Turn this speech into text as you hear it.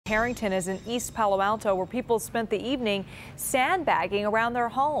Harrington is in East Palo Alto, where people spent the evening sandbagging around their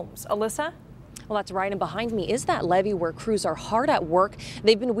homes. Elissa? Well, that's right. And behind me is that levee where crews are hard at work.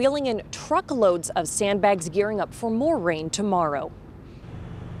 They've been wheeling in truckloads of sandbags, gearing up for more rain tomorrow.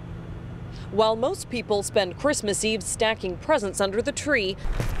 While most people spend Christmas Eve stacking presents under the tree,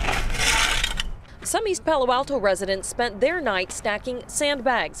 some East Palo Alto residents spent their night stacking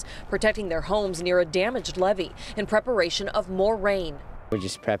sandbags, protecting their homes near a damaged levee in preparation of more rain. We're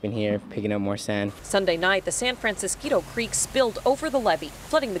just prepping here, picking up more sand. Sunday night, the San Francisco Creek spilled over the levee,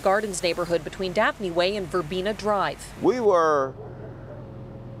 flooding the Gardens neighborhood between Daphne Way and Verbena Drive. We were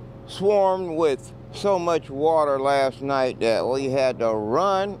swarmed with so much water last night that we had to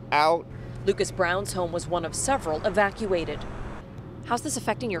run out. Lucas Brown's home was one of several evacuated. How's this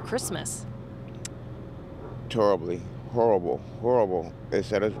affecting your Christmas? Terribly, horrible. It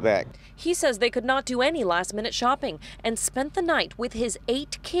set us back. He says they could not do any last-minute shopping and spent the night with his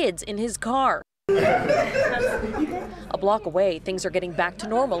 8 kids in his car. A block away, things are getting back to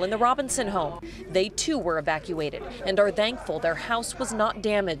normal in the Robinson home. They too were evacuated and are thankful their house was not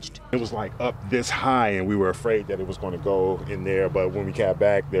damaged. It was like up this high and we were afraid that it was going to go in there, but when we got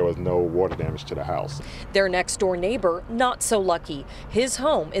back, there was no water damage to the house. Their next door neighbor, not so lucky. His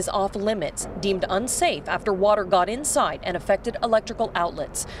home is off limits, deemed unsafe after water got inside and affected electrical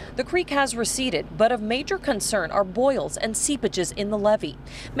outlets. The creek has receded, but of major concern are boils and seepages in the levee.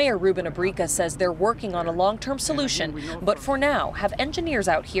 Mayor Ruben Abrica says they're working on a long-term solution, but for now have engineers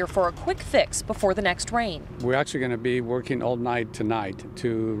out here for a quick fix before the next rain. We're actually going to be working all night tonight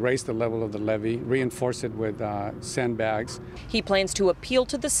to raise the level of the levee, reinforce it with sandbags. He plans to appeal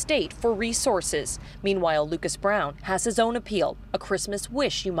to the state for resources. Meanwhile, Lucas Brown has his own appeal, a Christmas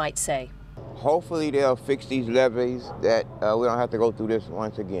wish, you might say. Hopefully they'll fix these levees that we don't have to go through this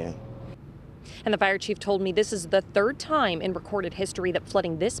once again. And the fire chief told me this is the 3rd time in recorded history that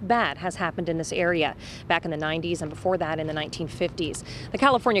flooding this bad has happened in this area. Back in the 90s and before that in the 1950s. The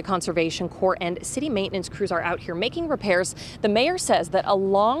California Conservation Corps and city maintenance crews are out here making repairs. The mayor says that a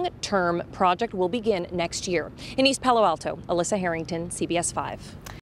long-term project will begin next year. In East Palo Alto, Elissa Harrington, CBS 5.